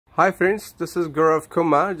Hi friends, this is Gaurav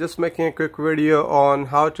Kumar, just making a quick video on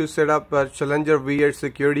how to set up a Challenger V8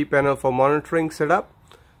 security panel for monitoring setup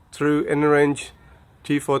through Inner Range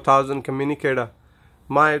T4000 communicator.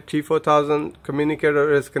 My T4000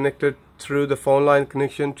 communicator is connected through the phone line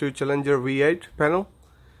connection to Challenger V8 panel.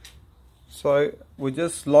 So we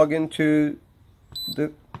just log into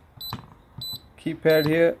the keypad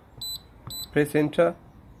here, press enter,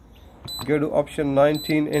 go to option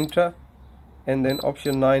 19, enter, and then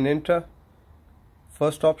option 9, enter.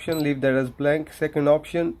 First option, leave that as blank. Second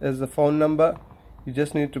option is the phone number. You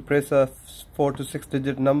just need to press a 4 to 6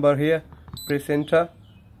 digit number here, press enter.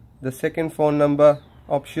 The second phone number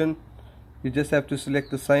option, you just have to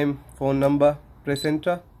select the same phone number, press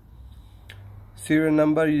enter. Serial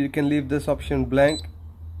number, you can leave this option blank,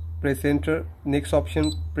 press enter. Next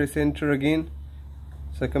option, press enter again.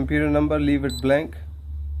 So computer number, leave it blank.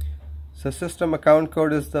 So system account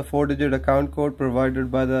code is the 4-digit account code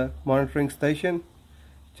provided by the monitoring station.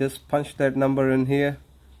 Just punch that number in here,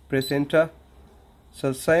 press enter.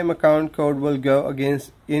 So same account code will go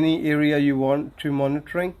against any area you want to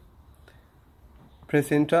monitoring.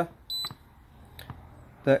 Press enter.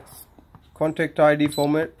 The contact ID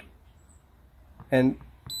format, and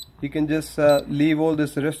you can just leave all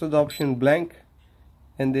this rest of the option blank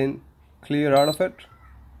and then clear out of it.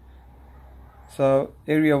 So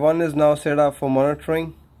area 1 is now set up for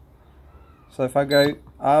monitoring. So if I go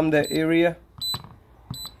arm that area,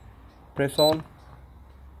 press on,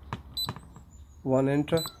 1,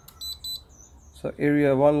 enter. So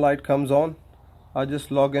area 1 light comes on. I'll just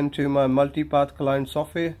log into my multipath client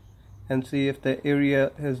software and see if the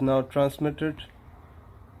area is now transmitted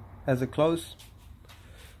as a close.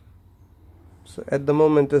 So at the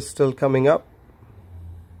moment it's still coming up.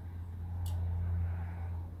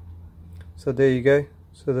 So there you go.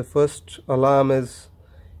 So the first alarm is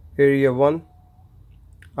area 1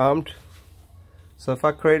 armed. So if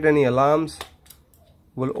I create any alarms,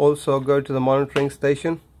 we'll also go to the monitoring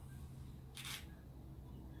station.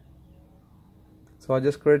 So I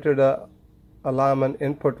just created a alarm and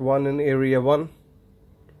input 1 in area 1.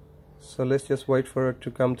 So let's just wait for it to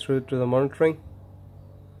come through to the monitoring.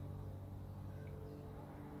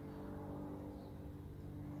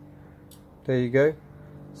 There you go.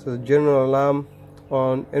 So the general alarm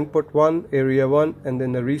on input 1, area 1, and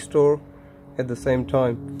then the restore at the same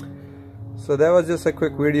time. So that was just a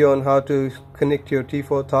quick video on how to connect your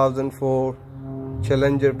T4000 for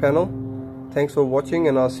Challenger panel. Thanks for watching,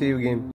 and I'll see you again.